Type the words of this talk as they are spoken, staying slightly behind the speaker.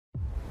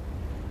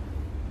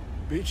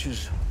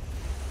Beaches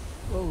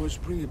always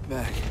bring it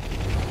back.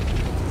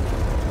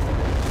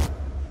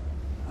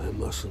 I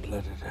mustn't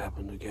let it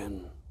happen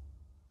again.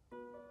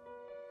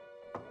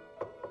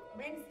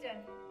 Winston.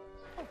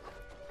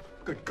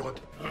 Good God.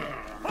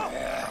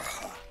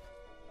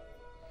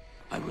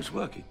 I was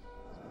working.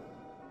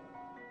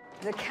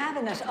 The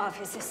Cabinet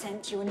Office has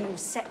sent you a new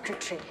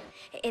secretary.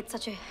 It's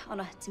such an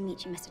honor to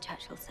meet you, Mr.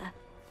 Churchill, sir.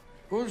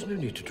 Well, there's no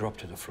need to drop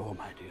to the floor,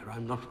 my dear.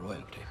 I'm not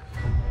royalty.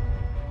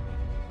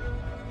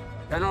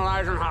 General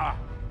Eisenhower.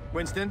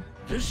 Winston?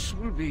 This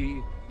will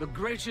be the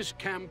greatest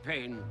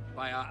campaign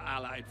by our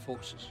allied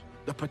forces.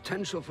 The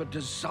potential for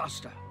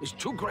disaster is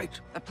too great.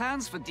 The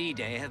plans for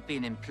D-Day have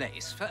been in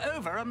place for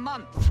over a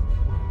month.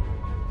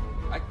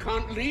 I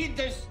can't lead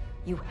this.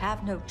 You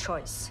have no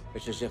choice.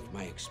 It's as if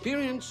my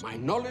experience, my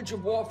knowledge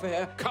of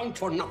warfare count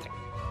for nothing.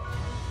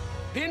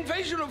 The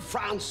invasion of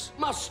France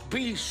must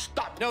be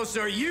stopped. No,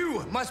 sir,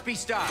 you must be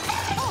stopped.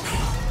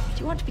 Do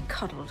you want to be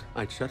coddled?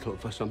 I'd settle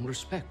for some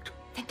respect.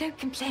 Then don't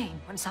complain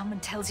when someone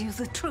tells you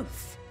the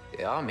truth.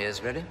 The army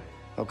is ready.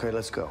 Okay,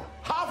 let's go.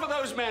 Half of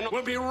those men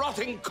will be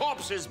rotting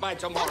corpses by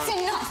tomorrow. That's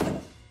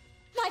enough!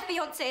 My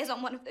fiancé is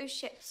on one of those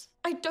ships.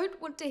 I don't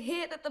want to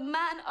hear that the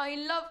man I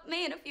love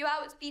may in a few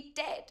hours be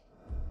dead.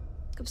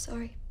 I'm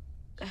sorry.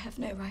 I have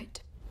no right.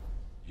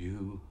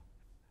 You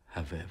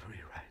have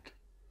every right.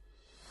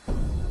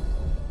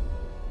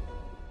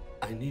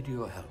 I need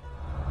your help.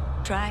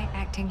 Try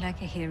acting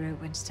like a hero,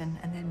 Winston,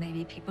 and then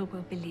maybe people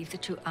will believe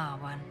that you are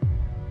one.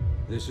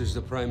 This is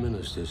the Prime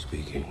Minister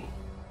speaking.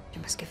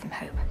 You must give them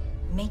hope.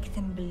 Make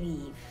them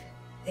believe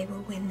they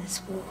will win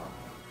this war.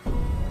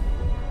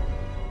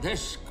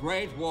 This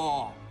great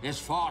war is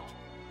fought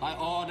by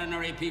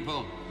ordinary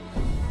people.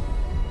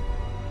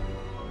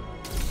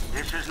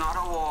 This is not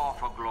a war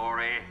for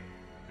glory.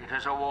 It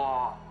is a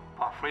war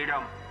for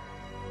freedom.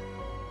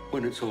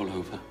 When it's all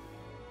over,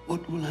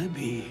 what will I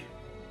be?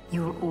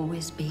 You will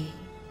always be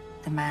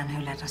the man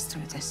who led us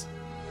through this.